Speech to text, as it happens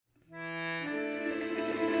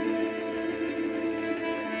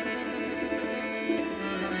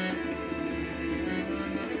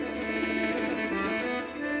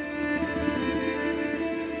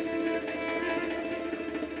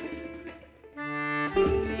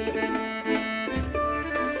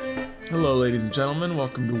Hello, ladies and gentlemen.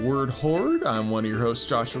 Welcome to Word Horde. I'm one of your hosts,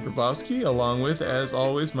 Joshua Grabowski, along with, as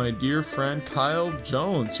always, my dear friend Kyle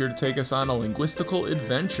Jones, here to take us on a linguistical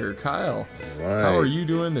adventure. Kyle, how are Right. you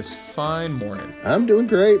doing this fine morning? I'm doing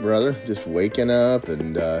great, brother. Just waking up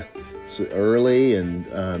and it's early and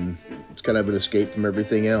it's kind of an escape from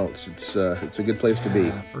everything else. It's a good place to be.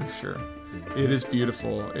 Yeah, for sure. It is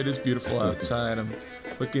beautiful. It is beautiful outside. I'm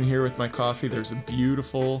looking here with my coffee. There's a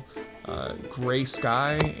beautiful gray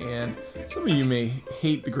sky, and some of you may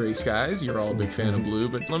hate the gray skies. You're all a big fan of blue,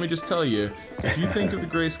 but let me just tell you, if you think of the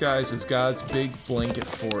gray skies as God's big blanket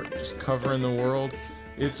fort just covering the world,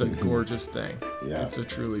 it's a gorgeous thing. Yeah. It's a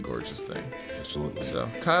truly gorgeous thing. Absolutely. So,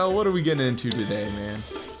 Kyle, what are we getting into today, man?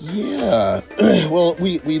 Yeah. Well,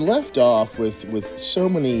 we left off with so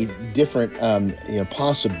many different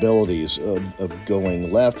possibilities of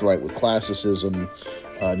going left, right with classicism,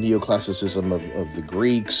 neoclassicism of the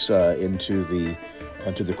Greeks into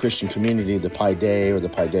the Christian community, the Paideia or the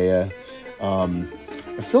Paideia.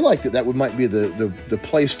 I feel like that might be the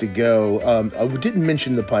place to go. I didn't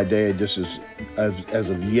mention the Paideia just as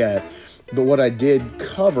of yet, but what I did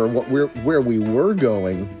cover, where we were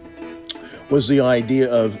going, was the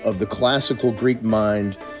idea of the classical Greek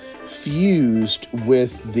mind fused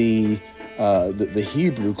with the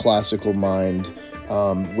Hebrew classical mind,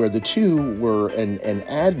 where the two were an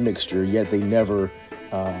admixture, yet they never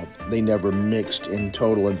mixed in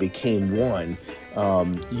total and became one.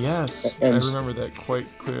 Yes, I And remember that quite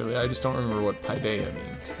clearly. I just don't remember what paideia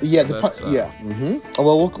means. yeah, So that's yeah.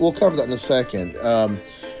 Well, we'll cover that in a second.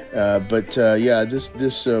 Yeah,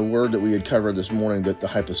 this word that we had covered this morning, that the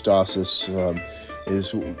hypostasis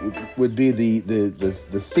is would be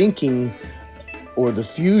the thinking or the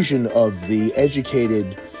fusion of the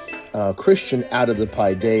educated Christian out of the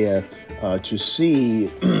paideia to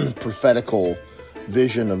see prophetical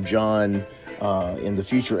vision of John in the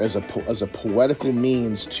future as a poetical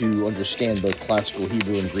means to understand both classical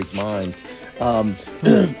Hebrew and Greek mind.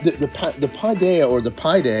 The paideia or the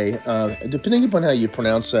paide, depending upon how you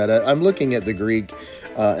pronounce that, I'm looking at the Greek,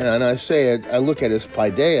 and I say it. I look at it as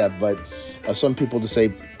paideia, but some people just say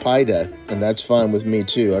paida, and that's fine with me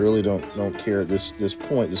too. I really don't care at this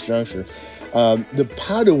point, this juncture. The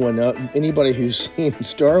Padawan, anybody who's seen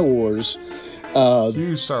Star Wars,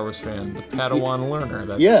 huge Star Wars fan, the Padawan learner.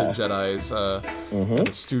 That's yeah, the Jedi's,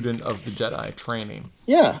 the student of the Jedi training.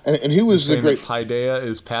 yeah, and who You're was the saying that great? Paideia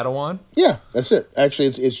is Padawan? Yeah, that's it. Actually,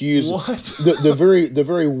 it's used. What? The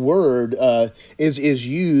very word is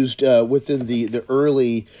used within the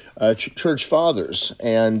early church fathers,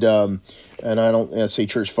 and I don't say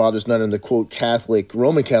church fathers not in the quote Catholic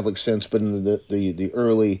Roman Catholic sense, but in the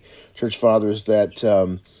early church fathers that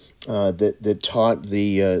taught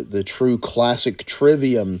the true classic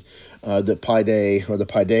trivium, the Paideia or the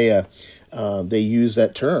Paideia. They use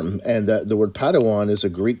that term, and the word Padawan is a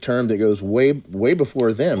Greek term that goes way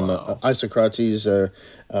before them. Wow. Isocrates is the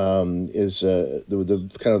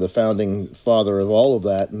kind of the founding father of all of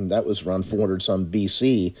that, and that was around 400 some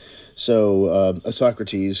BC. So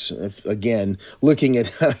Socrates, again, looking at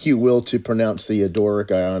how you will to pronounce the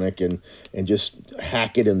Doric, Ionic, and just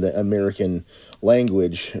hack it in the American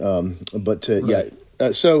language. Right.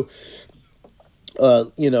 So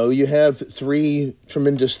you have three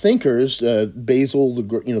tremendous thinkers: Basil, the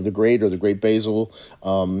Great, or the Great Basil,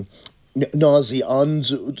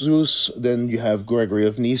 Nazianzus. Then you have Gregory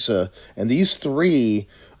of Nyssa, and these three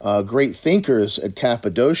great thinkers at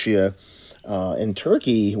Cappadocia in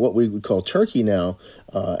Turkey, what we would call Turkey now,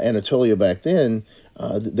 Anatolia back then.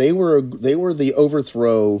 They were the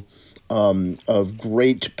overthrow of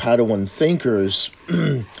great Padawan thinkers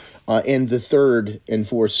in the third and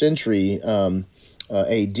fourth century.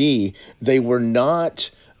 AD. They were not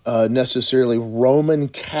necessarily Roman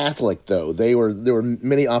Catholic, though. There were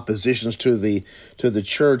many oppositions to the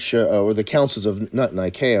church or the councils of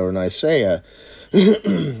Nicaea or Nicaea,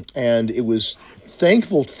 and it was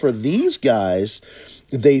thankful for these guys.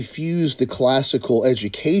 They fused the classical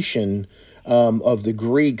education of the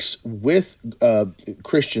Greeks with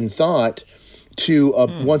Christian thought to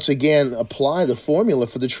once again apply the formula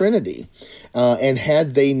for the Trinity. And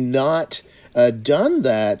had they not done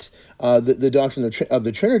that, the doctrine of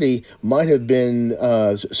the Trinity might have been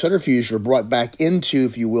subterfuged or brought back into,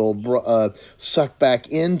 if you will, sucked back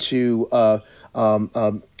into a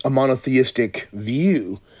monotheistic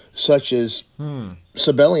view, such as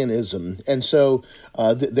Sabellianism. And so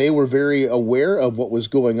they were very aware of what was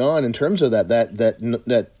going on in terms of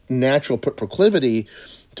that natural proclivity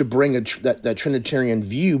to bring that Trinitarian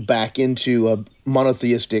view back into a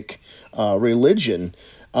monotheistic religion.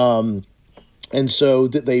 And so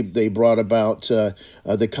that they brought about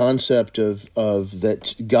the concept of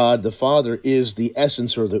that God the Father is the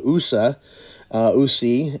essence, or the usi.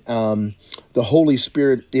 The Holy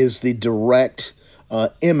Spirit is the direct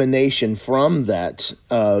emanation from that.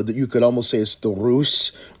 That you could almost say it's the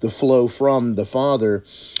rus, the flow from the Father,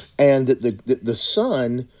 and that the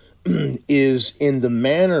Son is in the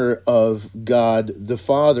manner of God the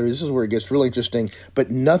Father. This is where it gets really interesting,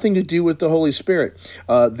 but nothing to do with the Holy Spirit.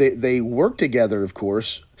 They work together, of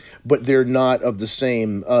course, but they're not of the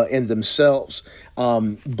same in themselves.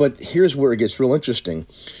 But here's where it gets real interesting.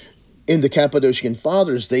 In the Cappadocian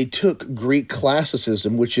Fathers, they took Greek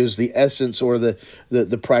classicism, which is the essence, or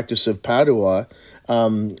the practice of paideia,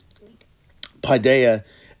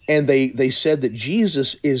 and they said that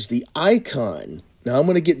Jesus is the icon. Now I'm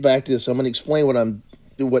going to get back to this. I'm going to explain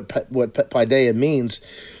what paideia means,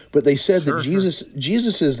 but they said that Sure, sure.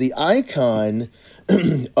 Jesus is the icon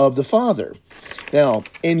of the Father. Now,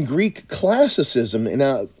 in Greek classicism, by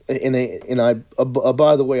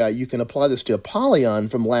the way, you can apply this to Apollyon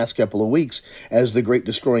from the last couple of weeks as the great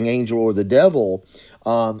destroying angel, or the devil,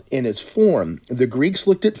 in its form. The Greeks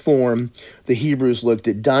looked at form, the Hebrews looked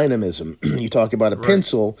at dynamism. You talk about a Right.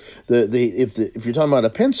 pencil. If you're talking about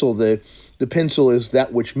a pencil, the pencil is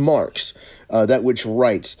that which marks, that which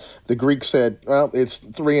writes. The Greeks said, well, it's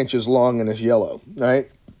 3 inches long and it's yellow, right?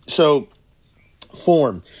 So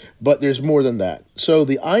form, but there's more than that. So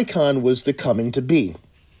the icon was the coming to be.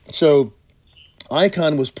 So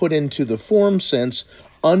icon was put into the form sense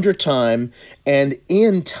under time, and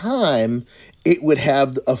in time it would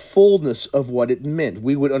have a fullness of what it meant.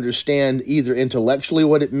 We would understand either intellectually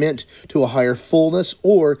what it meant to a higher fullness,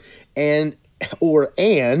 and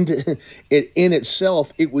it in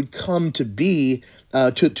itself it would come to be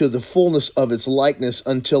to the fullness of its likeness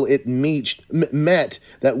until it met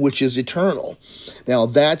that which is eternal. Now,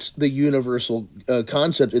 that's the universal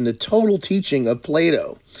concept in the total teaching of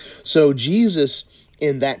Plato. So Jesus,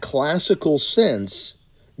 in that classical sense,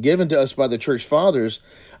 given to us by the church fathers,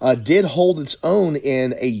 did hold its own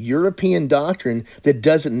in a European doctrine that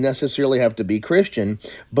doesn't necessarily have to be Christian,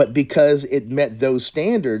 but because it met those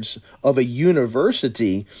standards of a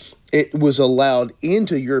university, it was allowed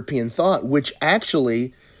into European thought, which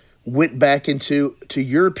actually went back to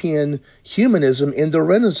European humanism in the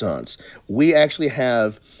Renaissance. We actually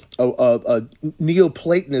have a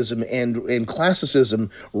Neoplatonism and classicism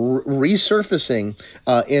resurfacing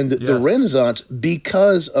in the Yes. Renaissance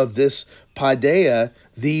because of this paideia,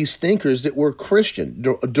 these thinkers that were Christian,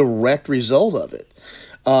 a direct result of it.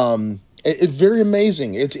 It's very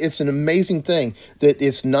amazing. It's an amazing thing that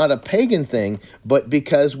it's not a pagan thing, but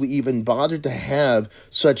because we even bothered to have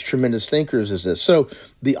such tremendous thinkers as this. So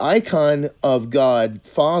the icon of God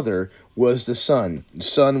Father was the Son. The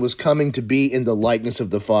Son was coming to be in the likeness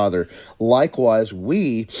of the Father. Likewise,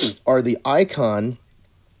 we are the icon,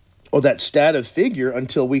 or that stative figure,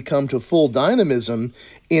 until we come to full dynamism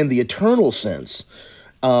in the eternal sense.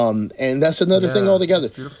 And that's another thing Yeah, altogether.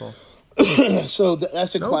 that's beautiful. So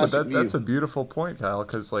that's a No, but classic that's view. a beautiful point, Kyle.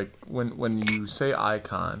 Because like when you say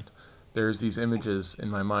icon, there's these images in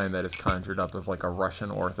my mind that is conjured up of like a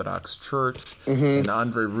Russian Orthodox church and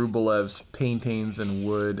Andrei Rublev's paintings in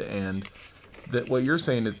wood, and that what you're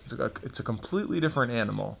saying it's a completely different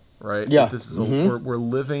animal, right? That Yeah. this is we're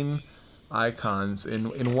living icons.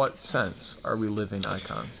 In what sense are we living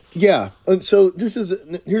icons? Yeah, and so this is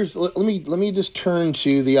here's let me just turn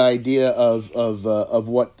to the idea of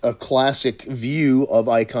what a classic view of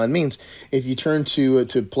icon means. If you turn to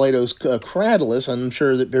Plato's Cratylus, I'm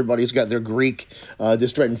sure that everybody's got their Greek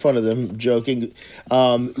just right in front of them, joking.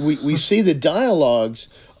 We see the dialogues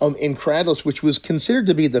in Cratylus, which was considered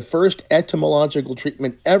to be the first etymological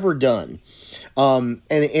treatment ever done, and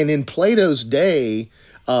in Plato's day,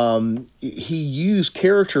 he used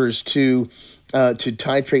characters to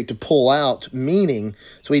titrate, to pull out meaning.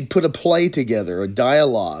 So he'd put a play together, a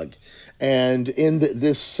dialogue. And in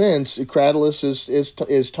this sense, Cratylus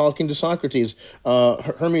is talking to Socrates.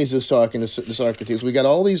 Hermes is talking to Socrates. We got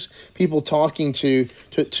all these people talking to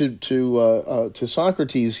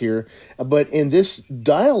Socrates here. But in this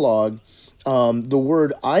dialogue, the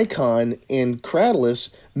word icon in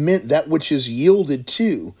Cratylus meant that which is yielded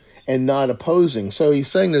to and not opposing. So he's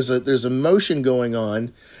saying there's a motion going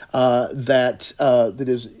on that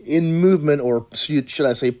is in movement, or should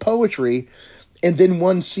I say poetry, and then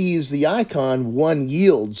one sees the icon, one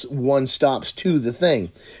yields, one stops to the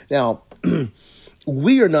thing. Now,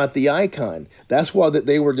 we are not the icon. That's why that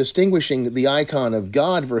they were distinguishing the icon of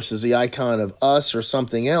God versus the icon of us or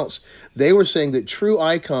something else. They were saying that true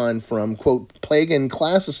icon from, quote, pagan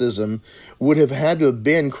classicism would have had to have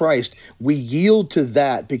been Christ. We yield to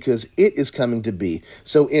that because it is coming to be.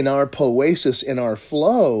 So in our poesis, in our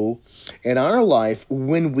flow, in our life,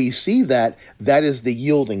 when we see that, that is the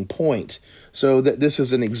yielding point. So that this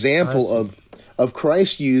is an I example see. of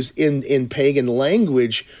Christ used in pagan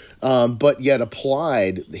language, but yet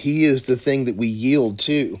applied. He is the thing that we yield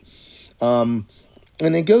to. Um,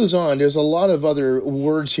 and it goes on. There's a lot of other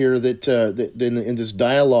words here that in this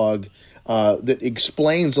dialogue that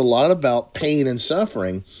explains a lot about pain and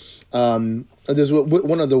suffering. There's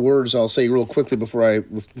one of the words I'll say real quickly before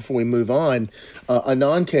we move on.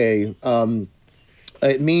 Ananke.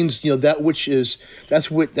 It means that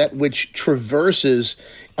which traverses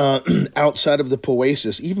outside of the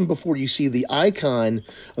poesis. Even before you see the icon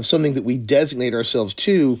of something that we designate ourselves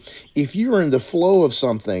to, if you're in the flow of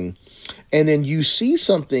something, and then you see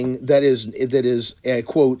something that is a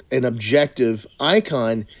quote an objective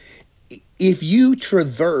icon, if you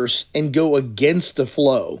traverse and go against the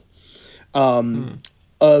flow, um, Hmm.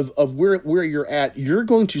 of where you're at, you're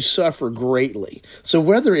going to suffer greatly. So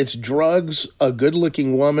whether it's drugs, a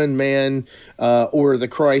good-looking woman, man, or the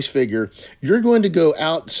Christ figure, you're going to go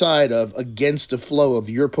outside of against the flow of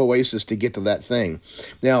your poesis to get to that thing.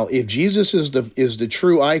 Now, if Jesus is the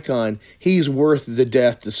true icon, he's worth the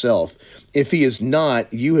death to self. If he is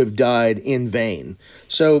not, you have died in vain.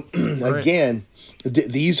 So Right. again,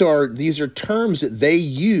 these are terms that they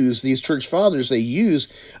use. These church fathers they use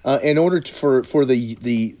in order for the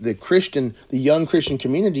young Christian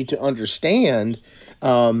community to understand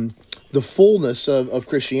the fullness of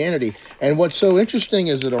Christianity. And what's so interesting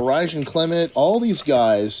is that Origen Clement, all these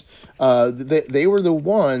guys, they were the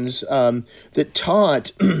ones that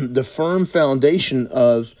taught the firm foundation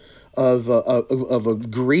of a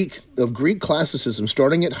Greek classicism,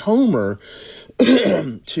 starting at Homer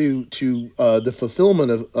to the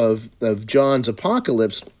fulfillment of John's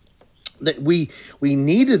apocalypse. That we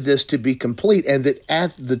needed this to be complete, and that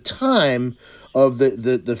at the time of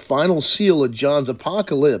the final seal of John's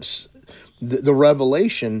apocalypse, the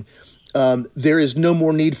revelation, there is no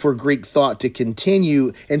more need for Greek thought to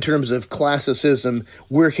continue in terms of classicism.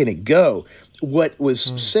 Where can it go? What was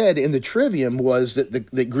Hmm. said in the Trivium was that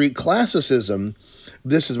the Greek classicism,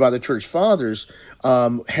 this is by the church fathers,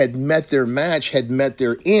 had met their match, had met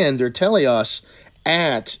their end, their teleos,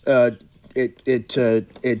 at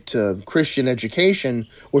Christian education,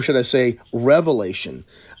 or should I say, revelation.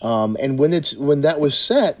 And when that was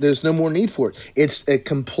set, there's no more need for it. It's a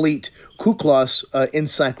complete Kuklos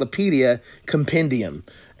encyclopedia compendium,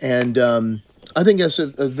 and I think that's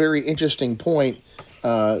a very interesting point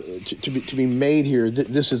to be made here.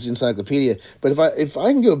 This is encyclopedia, but if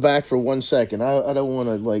I can go back for 1 second, I don't want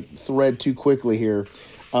to like thread too quickly here.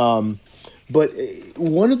 But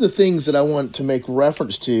one of the things that I want to make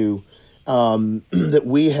reference to, that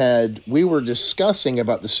we were discussing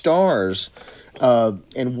about the stars,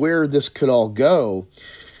 and where this could all go.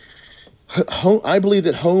 I believe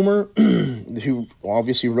that Homer, who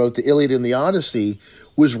obviously wrote the Iliad and the Odyssey,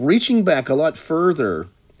 was reaching back a lot further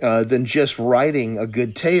than just writing a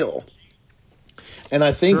good tale. And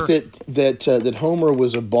I think Sure. that Homer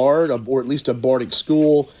was a bard, or at least a bardic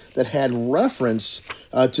school that had reference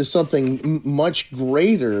to something much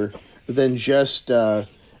greater than just a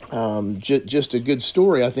good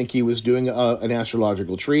story. I think he was doing an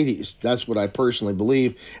astrological treatise. That's what I personally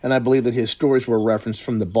believe, and I believe that his stories were referenced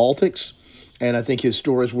from the Baltics, and I think his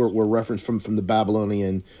stories were referenced from the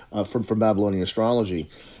Babylonian from Babylonian astrology.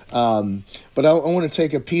 But I want to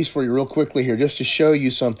take a piece for you real quickly here, just to show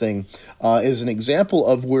you something as an example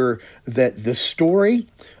of where that the story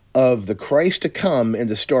of the Christ to come and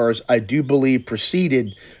the stars, I do believe,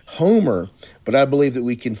 preceded Homer, but I believe that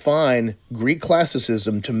we can find Greek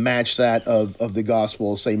classicism to match that of the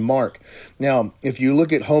Gospel of St. Mark. Now, if you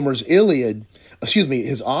look at Homer's Iliad, excuse me,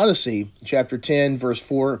 his Odyssey, chapter 10, verse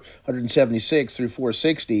 476 through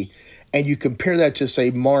 460, and you compare that to, say,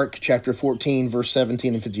 Mark chapter 14, verse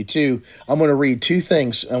 17 and 52, I'm going to read two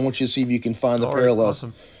things. I want you to see if you can find the All right. parallels.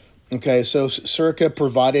 Awesome. Okay, so Circa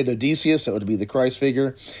provided Odysseus, that would be the Christ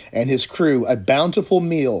figure, and his crew a bountiful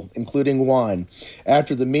meal, including wine.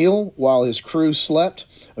 After the meal, while his crew slept,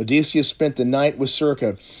 Odysseus spent the night with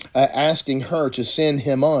Circa, asking her to send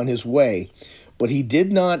him on his way. But he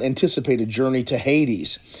did not anticipate a journey to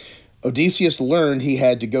Hades. Odysseus learned he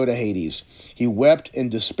had to go to Hades. He wept and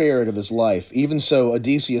despaired of his life. Even so,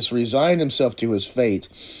 Odysseus resigned himself to his fate.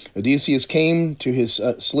 Odysseus came to his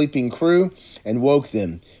sleeping crew and woke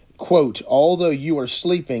them. quote, although you are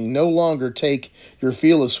sleeping, no longer take your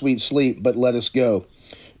fill of sweet sleep, but let us go.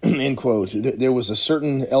 End quote. There was a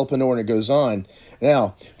certain Elpenor, and it goes on.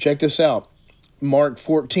 Now, check this out. Mark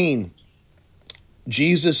 14.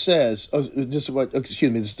 Jesus says, this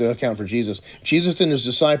is the account for Jesus. Jesus and his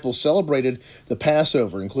disciples celebrated the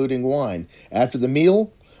Passover, including wine. After the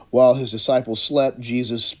meal, while his disciples slept,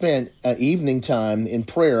 Jesus spent evening time in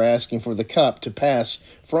prayer, asking for the cup to pass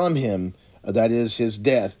from him, that is, his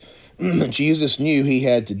death. Jesus knew he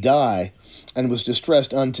had to die and was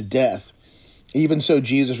distressed unto death. Even so,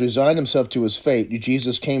 Jesus resigned himself to his fate.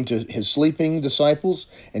 Jesus came to his sleeping disciples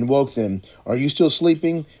and woke them. Are you still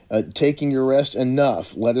sleeping? Taking your rest?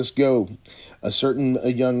 Enough. Let us go. A certain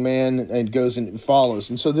young man and goes and follows.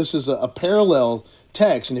 And so this is a parallel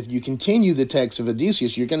text. And if you continue the text of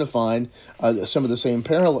Odysseus, you're going to find some of the same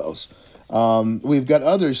parallels. We've got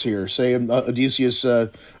others here. Say Odysseus,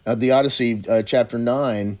 the Odyssey, chapter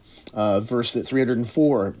 9, verse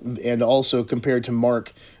 304, and also compared to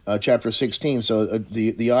Mark chapter 16. So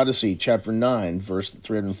the Odyssey, chapter 9, verse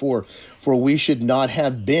 304. For we should not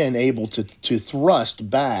have been able to thrust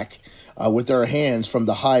back with our hands from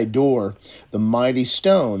the high door the mighty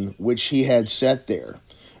stone which he had set there.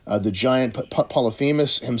 The giant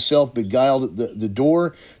Polyphemus himself beguiled the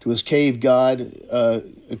door to his cave god.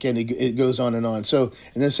 Again, it goes on and on. So,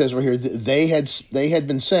 and then it says right here, they had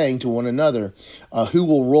been saying to one another, who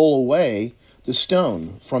will roll away the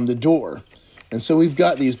stone from the door? And so we've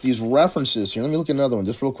got these references here. Let me look at another one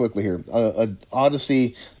just real quickly here.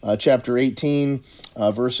 Odyssey chapter 18,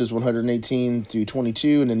 verses 118 through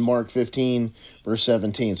 22, and then Mark 15, verse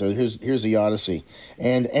 17. So here's the Odyssey.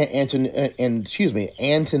 And Antinos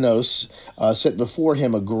set before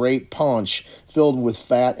him a great paunch filled with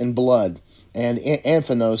fat and blood. And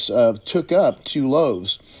Amphinos took up 2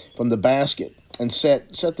 loaves from the basket and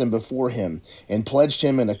set them before him, and pledged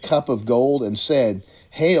him in a cup of gold, and said,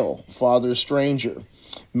 Hail, father stranger,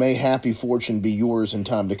 may happy fortune be yours in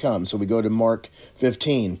time to come. So we go to Mark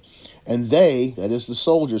 15. And they, that is the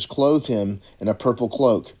soldiers, clothed him in a purple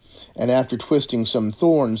cloak. And after twisting some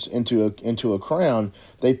thorns into a crown,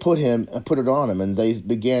 they put it on him, and they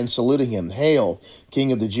began saluting him. Hail,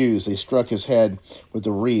 King of the Jews! They struck his head with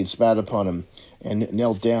a reed, spat upon him, and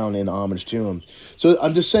knelt down in homage to him. So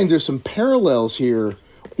I'm just saying there's some parallels here,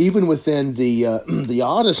 even within the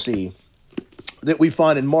Odyssey, that we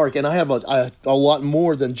find in Mark. And I have a lot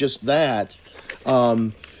more than just that,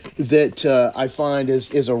 that I find is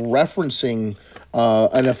a referencing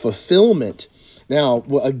and a fulfillment. Now,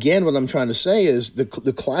 again, what I'm trying to say is the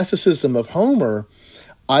classicism of Homer,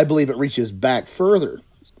 I believe it reaches back further.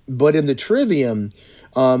 But in the Trivium,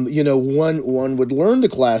 one would learn the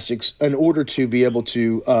classics in order to be able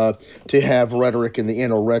to have rhetoric in the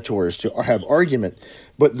anal rhetors, to have argument.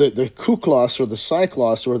 But the Kuklos or the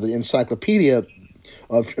Cyclos or the encyclopedia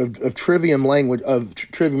of Trivium language, of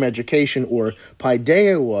Trivium education, or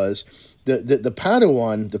Paideia, was the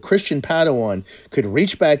Padawan, the Christian Padawan, could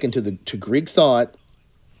reach back into to Greek thought.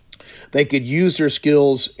 They could use their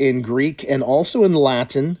skills in Greek and also in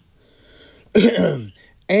Latin.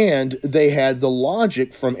 And they had the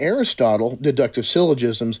logic from Aristotle, deductive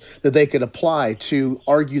syllogisms, that they could apply to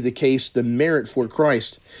argue the case, the merit for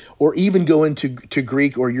Christ, or even go into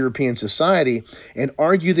Greek or European society and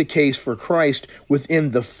argue the case for Christ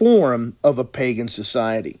within the form of a pagan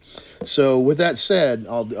society. So with that said,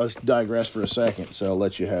 I'll digress for a second, so I'll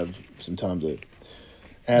let you have some time to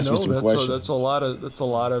ask me some questions. That's a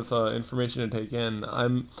lot of information to take in.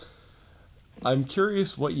 I'm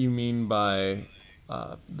curious what you mean by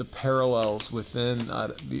the parallels within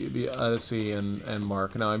the Odyssey and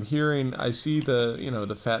Mark. Now I see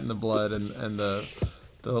the fat and the blood and the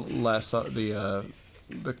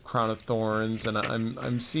crown of thorns, and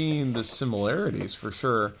I'm seeing the similarities for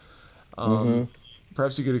sure.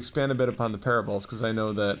 Perhaps you could expand a bit upon the parables, because I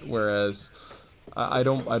know that whereas I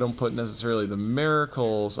don't put necessarily the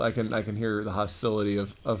miracles. I can hear the hostility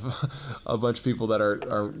of a bunch of people that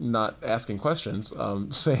are not asking questions,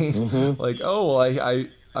 saying like, oh, well,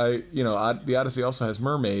 the Odyssey also has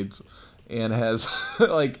mermaids and has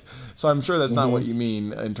like, so I'm sure that's not what you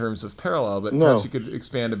mean in terms of parallel, but perhaps you could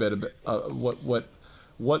expand a bit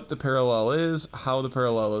what the parallel is, how the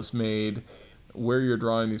parallel is made, where you're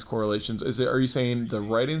drawing these correlations. Are you saying the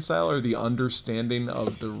writing style or the understanding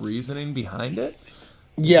of the reasoning behind it?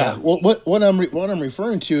 Is Yeah, that well, what I'm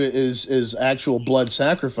referring to is actual blood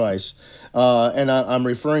sacrifice, and I'm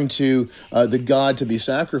referring to the God to be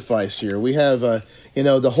sacrificed here. We have,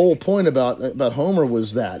 the whole point about Homer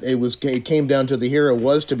was that it came down to the hero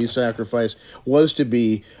was to be sacrificed, was to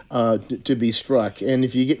be struck, and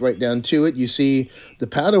if you get right down to it, you see the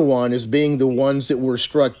Padawan as being the ones that were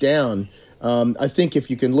struck down. I think if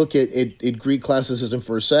you can look at Greek classicism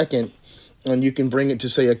for a second, and you can bring it to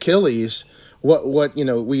say Achilles. What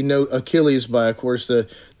we know Achilles by, of course, the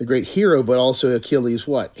great hero, but also Achilles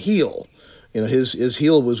what heel. His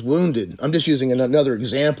heel was wounded. I'm just using another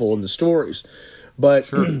example in the stories, but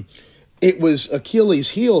sure? it was Achilles'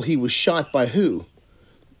 heel. He was shot by who?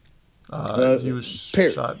 He was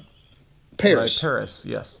Par- shot by Paris. Paris.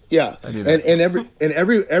 Yes, Yeah, I knew and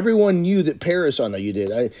that. everyone knew that Paris. Oh no, you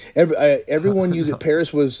did. Everyone knew that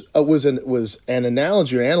Paris was an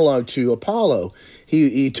analogy or analog to Apollo.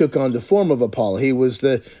 He took on the form of Apollo. He was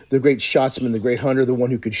the great shotsman, the great hunter, the one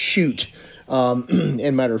who could shoot.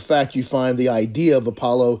 And matter of fact, you find the idea of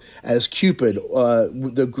Apollo as Cupid,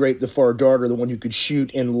 the far darter, the one who could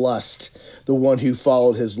shoot in lust, the one who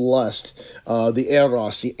followed his lust, the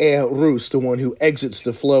Eros, the one who exits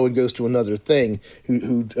the flow and goes to another thing,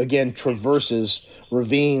 who again traverses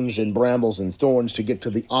ravines and brambles and thorns to get to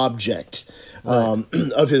the object Right.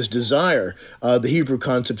 of his desire. The Hebrew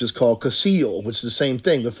concept is called kasil, which is the same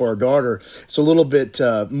thing, the far darter. It's a little bit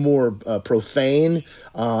more profane,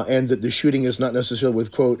 and that the shooting is not necessarily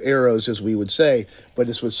with, quote, arrows, as we would say, but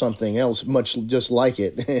it's with something else, much just like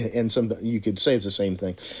it. And some you could say it's the same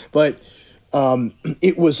thing. But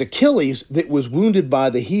it was Achilles that was wounded by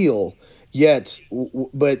the heel, yet,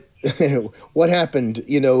 but what happened?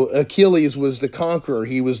 Achilles was the conqueror.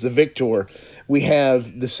 He was the victor. We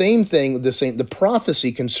have the same thing, the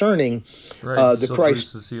prophecy concerning Right. He the still Christ.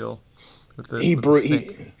 bruised his heel with the He, with the bru-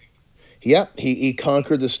 snake. he Yep, he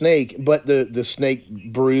conquered the snake, but the snake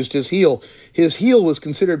bruised his heel. His heel was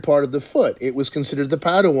considered part of the foot. It was considered the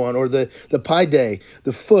Padawan or the Paide,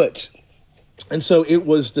 the foot. And so it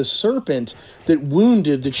was the serpent that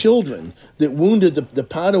wounded the children, that wounded the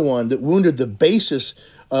Padawan, that wounded the basis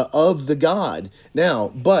of the God.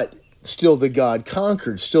 Now, but still the God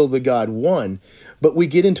conquered, still the God won. But we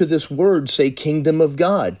get into this word, say, kingdom of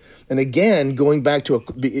God. And again, going back to a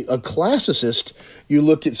classicist, you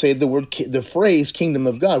look at, say, the phrase kingdom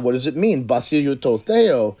of God. What does it mean? Basilio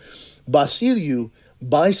Totheo. Basilio,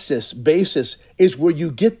 basis, is where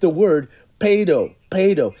you get the word pedo.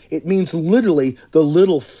 It means literally the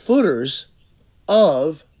little footers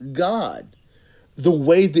of God, the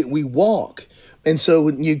way that we walk. And so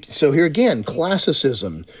here again,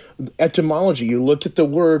 classicism, etymology, you look at the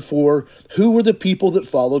word for who were the people that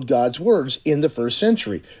followed God's words in the first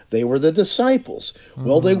century. They were the disciples.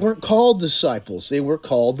 Well, they Mm, weren't called disciples. They were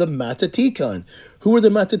called the Matatikon. Who were the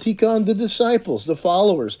Matatikon? The disciples, the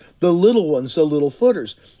followers, the little ones, the little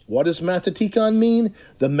footers. What does Matatikon mean?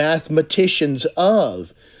 The mathematicians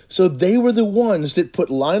of. So they were the ones that put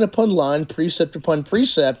line upon line, precept upon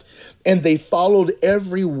precept, and they followed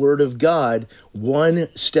every word of God one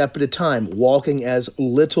step at a time, walking as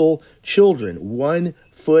little children, 1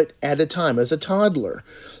 foot at a time, as a toddler.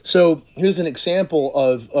 So here's an example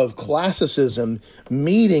of classicism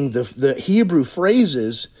meeting the Hebrew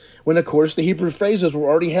phrases when, of course, the Hebrew phrases were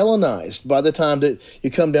already Hellenized. By the time that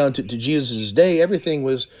you come down to Jesus' day, everything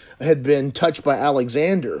had been touched by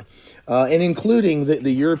Alexander. And including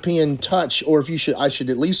the European touch, or I should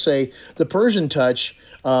at least say the Persian touch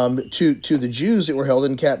to the Jews that were held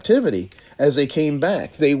in captivity as they came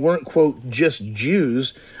back. They weren't, quote, just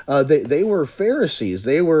Jews. They were Pharisees.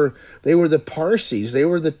 They were the Parsis. They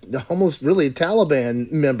were the almost really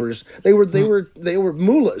Taliban members. mm, They were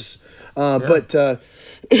mullahs, yeah. but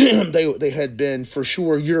they had been for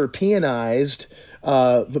sure Europeanized,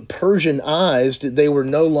 Persianized. They were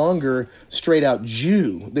no longer straight out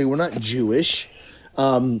Jew. They were not Jewish.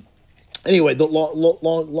 Anyway, the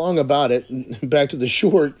long about it. Back to the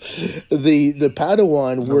short. The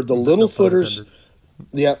Padawan were No, the no little pun footers. intended.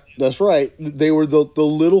 Yep, that's right. They were the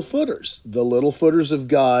little footers of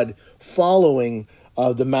God, following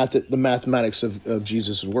the mathematics of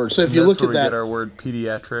Jesus' word. So if And you that's look where at we get that, our word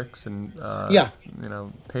pediatrics and yeah,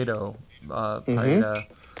 pedo, mm-hmm, paeda.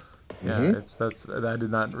 Yeah, mm-hmm. that's I did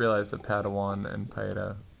not realize that Padawan and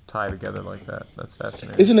paeda tie together like that. That's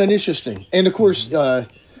fascinating. Isn't that interesting? And of course, Hmm.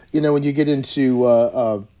 when you get into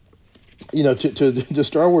to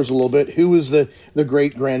Star Wars a little bit, who is the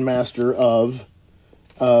great grandmaster of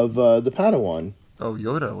the Padawan? Oh,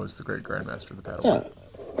 Yoda was the great grandmaster of the Padawan. Yeah.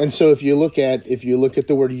 And so if you look at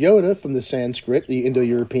the word Yoda from the Sanskrit, the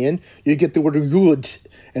Indo-European, you get the word Yud,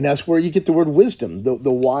 and that's where you get the word wisdom,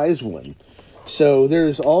 the wise one. So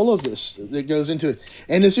there's all of this that goes into it.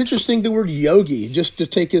 And it's interesting the word yogi, just to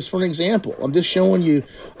take this for an example. I'm just showing you,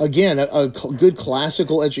 again, good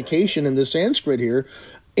classical education in the Sanskrit here.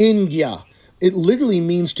 Indya. It literally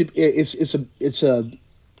means to, it's a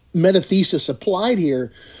metathesis applied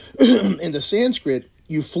here in the Sanskrit.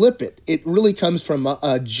 You flip it. It really comes from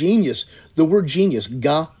a genius, the word genius,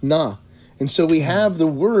 ga-na. And so we have the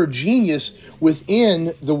word genius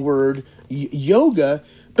within the word yoga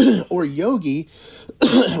or yogi,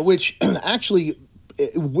 which actually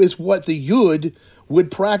is what the yud would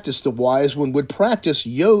practice. The wise one would practice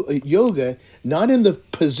yoga, not in the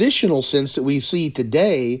positional sense that we see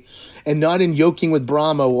today, and not in yoking with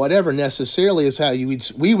Brahma, whatever necessarily is how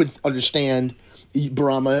we would understand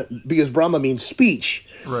Brahma, because Brahma means speech.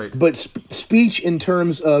 Right. But speech in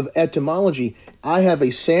terms of etymology, I have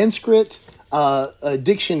a Sanskrit a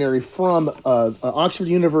dictionary from Oxford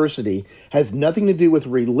University, has nothing to do with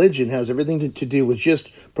religion, has everything to do with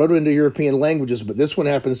just Proto-Indo-European languages, but this one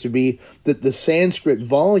happens to be the Sanskrit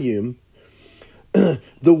volume.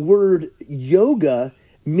 The word yoga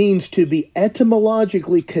means to be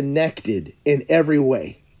etymologically connected in every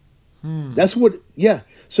way. That's what, yeah.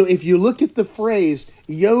 So if you look at the phrase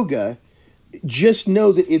yoga, just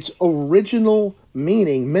know that its original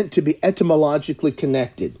meaning meant to be etymologically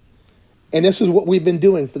connected. And this is what we've been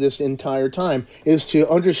doing for this entire time, is to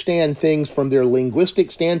understand things from their linguistic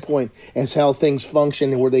standpoint as how things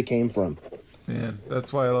function and where they came from. Man,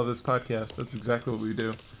 that's why I love this podcast. That's exactly what we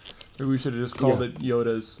do. Maybe we should have just called it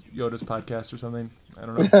Yoda's podcast or something. I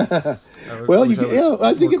don't know. Well,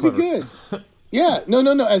 I think it'd be good. Yeah, no.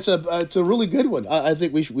 It's a really good one. I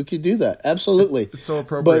think we could do that. Absolutely. It's so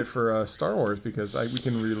appropriate for Star Wars because we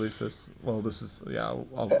can release this. Well, this is I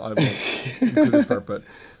won't include this part, but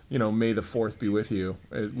May the 4th be with you.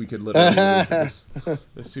 We could literally release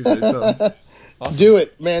this Tuesday. So awesome. Do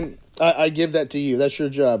it, man. I give that to you. That's your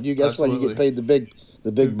job. You guess what? You get paid the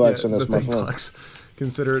big bucks on this, my friend. Bucks.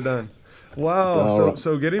 Consider it done. Wow.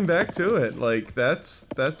 So getting back to it, like that's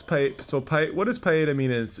pi. So pi. What does pieta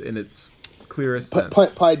mean in its clearest sense?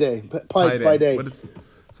 Pi day. Pi day.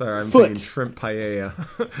 Sorry, I'm thinking shrimp paella.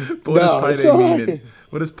 But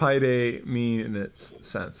what does pi day mean in its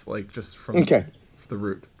sense? Like just from the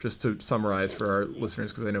root, just to summarize for our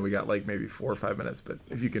listeners, because I know we got like maybe 4 or 5 minutes, but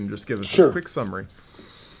if you can just give us a quick summary.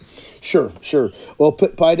 Sure. Well,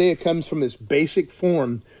 paideia comes from this basic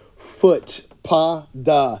form, foot, pa,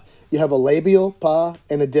 da. You have a labial, pa,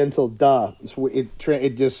 and a dental, da. So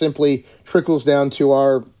it just simply trickles down to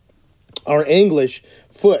our English,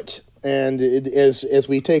 foot. And as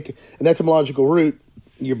we take an etymological root,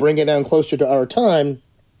 you bring it down closer to our time,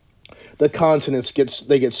 the consonants get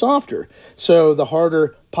softer. So the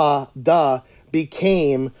harder pa, da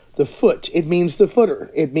became the foot. It means the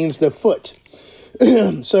footer. It means the foot.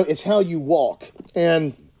 So it's how you walk,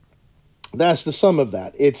 and that's the sum of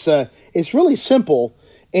that. It's really simple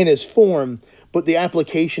in its form, but the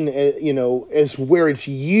application, is where it's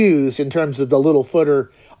used in terms of the little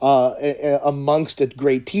footer amongst a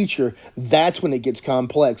great teacher. That's when it gets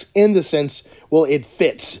complex. In the sense, well, it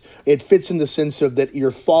fits. It fits in the sense of that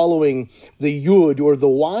you're following the yud or the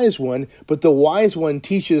wise one, but the wise one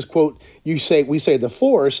teaches, quote, we say the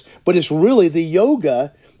force, but it's really the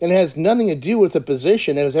yoga. And it has nothing to do with the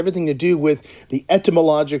position. It has everything to do with the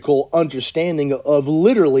etymological understanding of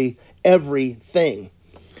literally everything.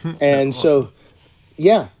 And so, awesome.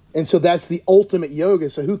 Yeah. And so that's the ultimate yoga.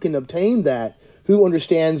 So who can obtain that? Who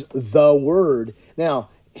understands the word? Now,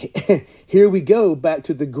 here we go back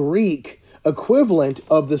to the Greek equivalent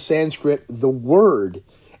of the Sanskrit, the word.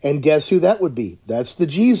 And guess who that would be? That's the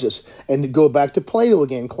Jesus. And to go back to Plato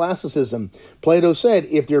again, classicism. Plato said,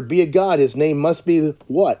 if there be a God, his name must be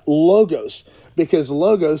what? Logos. Because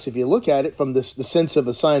logos, if you look at it from the sense of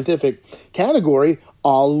a scientific category,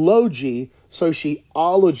 ology,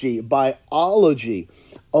 sociology, biology,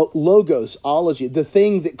 logos, ology, the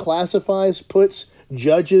thing that classifies, puts,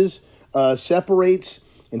 judges, separates,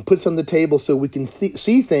 and puts on the table so we can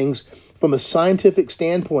see things from a scientific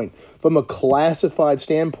standpoint, from a classified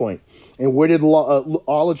standpoint. And where did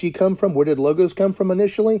ology come from? Where did logos come from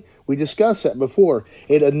initially? We discussed that before.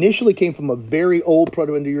 It initially came from a very old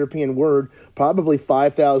Proto-Indo-European word, probably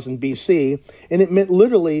 5000 BC, and it meant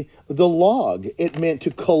literally the log. It meant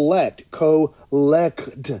to collect,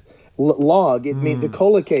 log. It meant to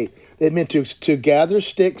collocate. It meant to gather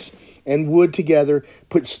sticks and wood together,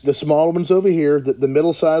 put the smaller ones over here, the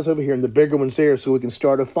middle size over here, and the bigger ones there so we can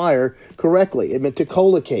start a fire correctly. It meant to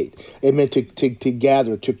collocate. It meant to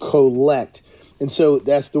gather, to collect. And so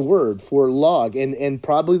that's the word for log. And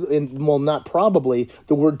probably, not probably,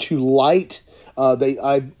 the word to light,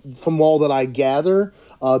 from all that I gather,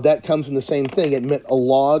 that comes from the same thing. It meant a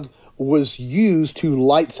log was used to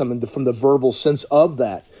light something from the verbal sense of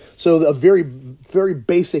that. So a very, very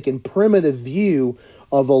basic and primitive view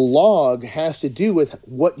of a log has to do with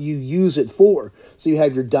what you use it for. So you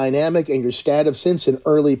have your dynamic and your stative sense in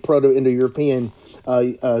early Proto-Indo-European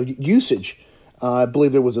usage. I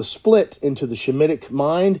believe there was a split into the Shemitic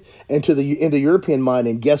mind and to the Indo-European mind.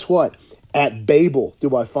 And guess what? At Babel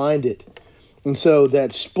do I find it. And so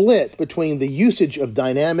that split between the usage of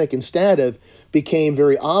dynamic and stative became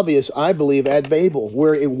very obvious, I believe, at Babel,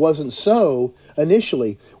 where it wasn't so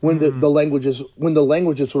initially when the languages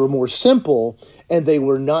were more simple and they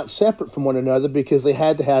were not separate from one another because they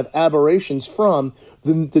had to have aberrations from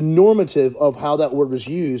the normative of how that word was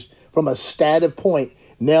used from a stative point.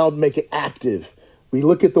 Now make it active. We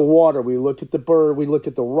look at the water, we look at the bird, we look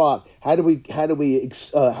at the rock. How do we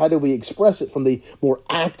express it from the more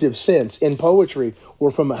active sense in poetry, or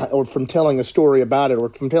from telling a story about it, or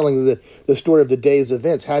from telling the story of the day's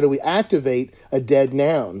events? How do we activate a dead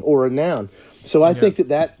noun or a noun? So I think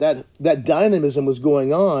that dynamism was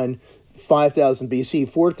going on 5,000 BC,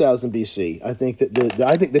 4,000 BC. I think that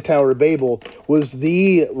the Tower of Babel was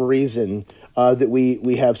the reason that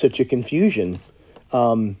we have such a confusion.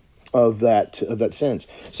 Of that sense.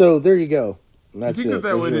 So there you go. That's do you think it.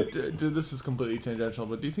 that would? This is completely tangential,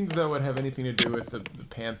 but do you think that would have anything to do with the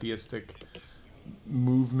pantheistic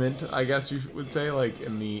movement? I guess you would say, like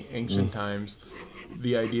in the ancient times,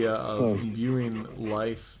 the idea of imbuing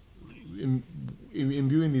life,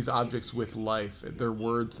 imbuing these objects with life, their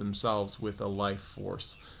words themselves with a life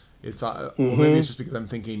force. It's well, maybe it's just because I'm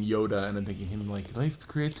thinking Yoda and I'm thinking him like life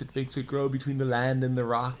creates it, makes it grow between the land and the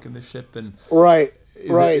rock and the ship and right.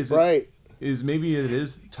 Is maybe it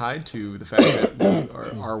is tied to the fact that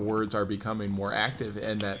our words are becoming more active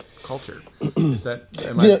in that culture. Is that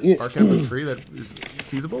am I barking up a tree that is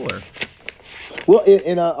feasible or? Well,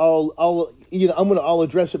 and I'll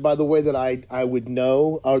address it by the way that I would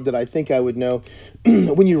know, or that I think I would know.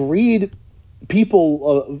 When you read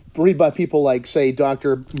by people like, say,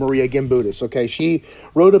 Dr. Maria Gimbutas, okay, she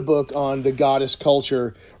wrote a book on the goddess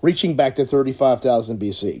culture reaching back to 35,000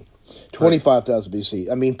 BC. 25,000 BC.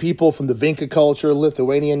 I mean, people from the Vinca culture,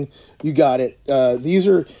 Lithuanian, you got it. These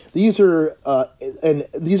are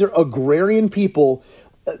agrarian people.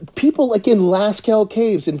 People like in Lascaux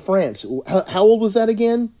caves in France. How old was that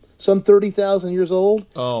again? Some 30,000 years old.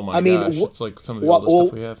 Oh my gosh! It's like some of the oldest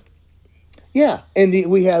stuff we have. Yeah, and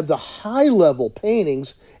we have the high level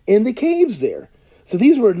paintings in the caves there. So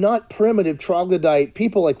these were not primitive troglodyte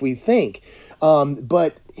people like we think.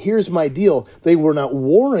 But here's my deal. They were not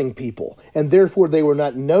warring people, and therefore they were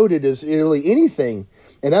not noted as really anything.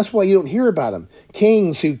 And that's why you don't hear about them.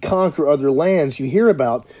 Kings who conquer other lands you hear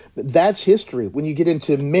about, that's history. When you get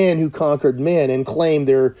into men who conquered men and claimed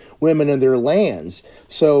their women and their lands.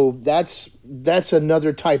 So that's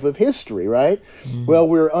another type of history, right? Well,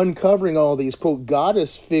 we're uncovering all these, quote,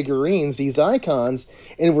 goddess figurines, these icons,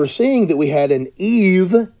 and we're seeing that we had an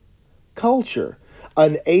Eve culture,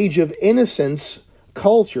 an age of innocence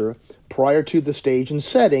culture prior to the stage and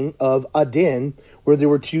setting of Adin, where there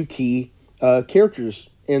were two key characters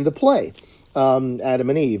in the play, Adam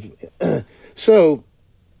and Eve. So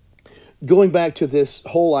going back to this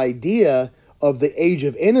whole idea of the age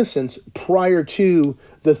of innocence prior to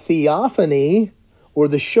the theophany or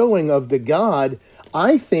the showing of the God,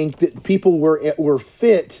 I think that people were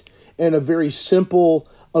fit in a very simple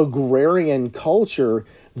agrarian culture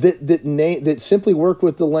that simply worked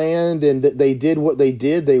with the land, and that they did what they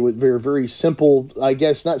did. They were very, very simple, I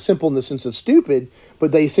guess, not simple in the sense of stupid,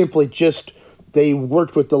 but they simply they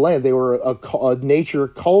worked with the land. They were a nature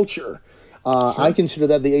culture. Sure. I consider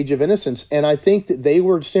that the age of innocence, and I think that they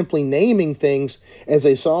were simply naming things as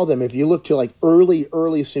they saw them. If you look to like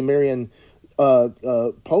early Sumerian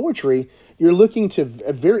poetry, you're looking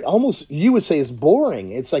to almost, you would say, is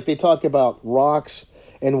boring. It's like they talk about rocks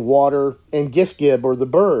and water and Giskib, or the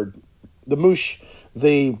bird, the mush,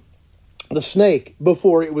 the snake,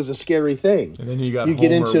 before it was a scary thing. And then you got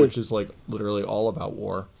Homer, which is like literally all about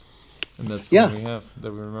war. And that's the one we have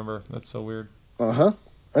that we remember. That's so weird. Isn't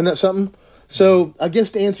that something? So I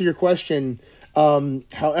guess to answer your question,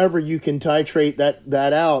 however you can titrate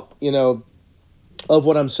that out, of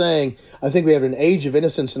what I'm saying, I think we have an age of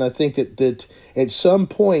innocence, and I think that at some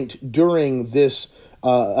point during this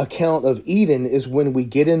account of Eden is when we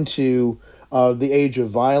get into the age of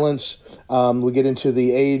violence. We get into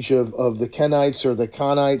the age of the Kenites or the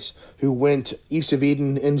Kanites, who went east of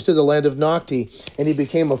Eden into the land of Nocti, and he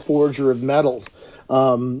became a forger of metal.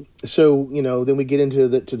 So then we get into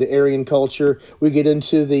the Aryan culture. We get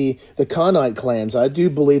into the Conite clans. I do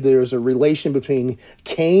believe there's a relation between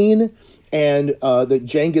Cain and the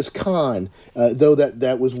Genghis Khan, though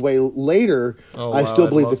that was way later. Oh, I wow. still I'd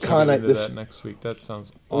believe the love to get Khanite. into This that next week. That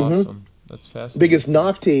sounds awesome. That's fascinating.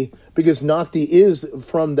 because Nocti is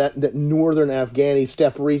from that northern Afghani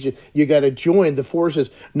steppe region. You got to join the forces.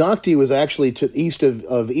 Nocti was actually to east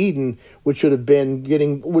of Eden, which would have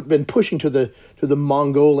been pushing to the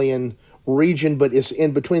Mongolian region, but it's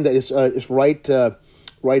in between that. It's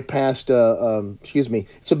right past. Excuse me.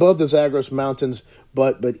 It's above the Zagros Mountains,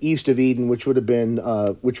 but east of Eden, which would have been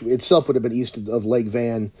which itself would have been east of Lake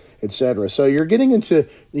Van, etc. So you're getting into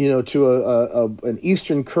to an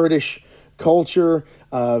Eastern Kurdish culture,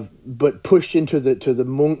 but pushed into the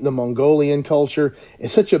Mongolian culture.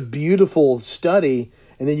 It's such a beautiful study,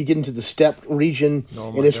 and then you get into the steppe region,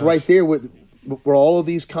 and it's right there where all of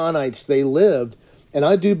these Khanites they lived. And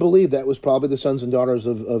I do believe that was probably the sons and daughters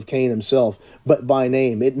of Cain himself, but by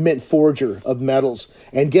name. It meant forger of metals.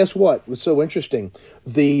 And guess what? What's so interesting?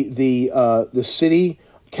 The city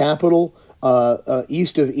capital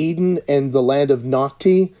east of Eden and the land of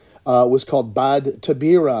Nocti was called Bad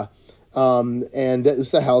Tabira, and that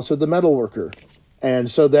is the house of the metalworker. And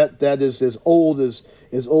so that is as old as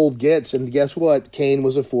old gets. And guess what? Cain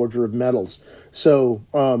was a forger of metals. So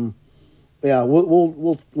yeah,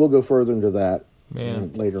 we'll go further into that.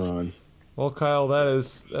 Man. Later on. Well, Kyle,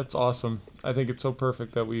 that's awesome. I think it's so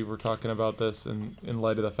perfect that we were talking about this in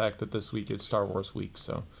light of the fact that this week is Star Wars week.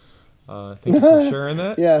 So thank you for sharing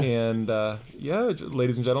that. Yeah. And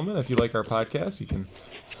ladies and gentlemen, if you like our podcast, you can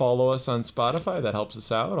follow us on Spotify. That helps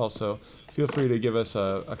us out. Also, feel free to give us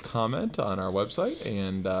a comment on our website,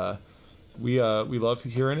 and we love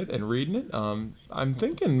hearing it and reading it. I'm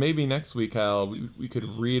thinking maybe next week, Kyle, we could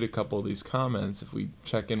read a couple of these comments if we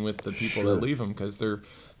check in with the people that leave them, because they're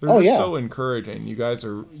just so encouraging. You guys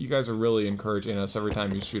are really encouraging us every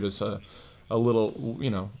time you shoot us a little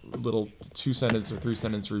 2-sentence or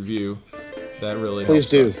 3-sentence review. That really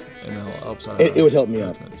Please helps do. us, and it helps our it would help me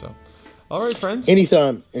out. So, all right, friends.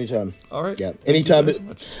 Anytime. All right. Yeah. Thank Anytime. you so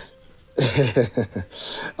much.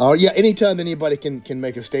 Anytime anybody can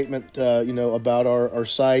make a statement, about our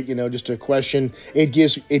site, just a question, it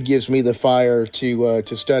gives me the fire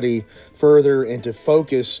to study further and to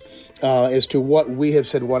focus as to what we have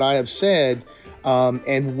said, what I have said,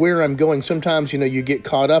 and where I'm going. Sometimes you get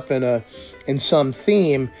caught up in some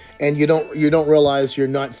theme, and you don't realize you're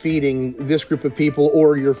not feeding this group of people,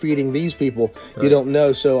 or you're feeding these people. Right. You don't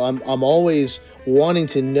know. So I'm always wanting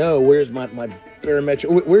to know, where's my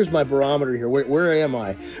barometric, where's my barometer here, where am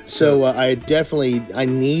I? So I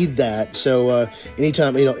need that. So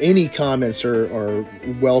anytime, any comments are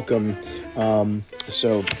welcome.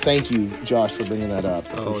 So thank you, Josh, for bringing that up.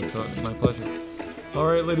 Oh, it's my pleasure. All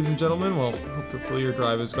right, ladies and gentlemen, well, hopefully your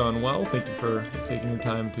drive has gone well. Thank you for taking your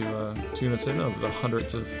time to tune us in of the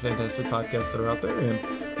hundreds of fantastic podcasts that are out there, and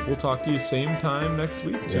we'll talk to you same time next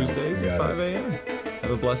week, Tuesdays at 5 a.m.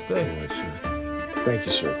 Have a blessed day. Thank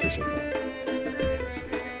you, sir. Appreciate that.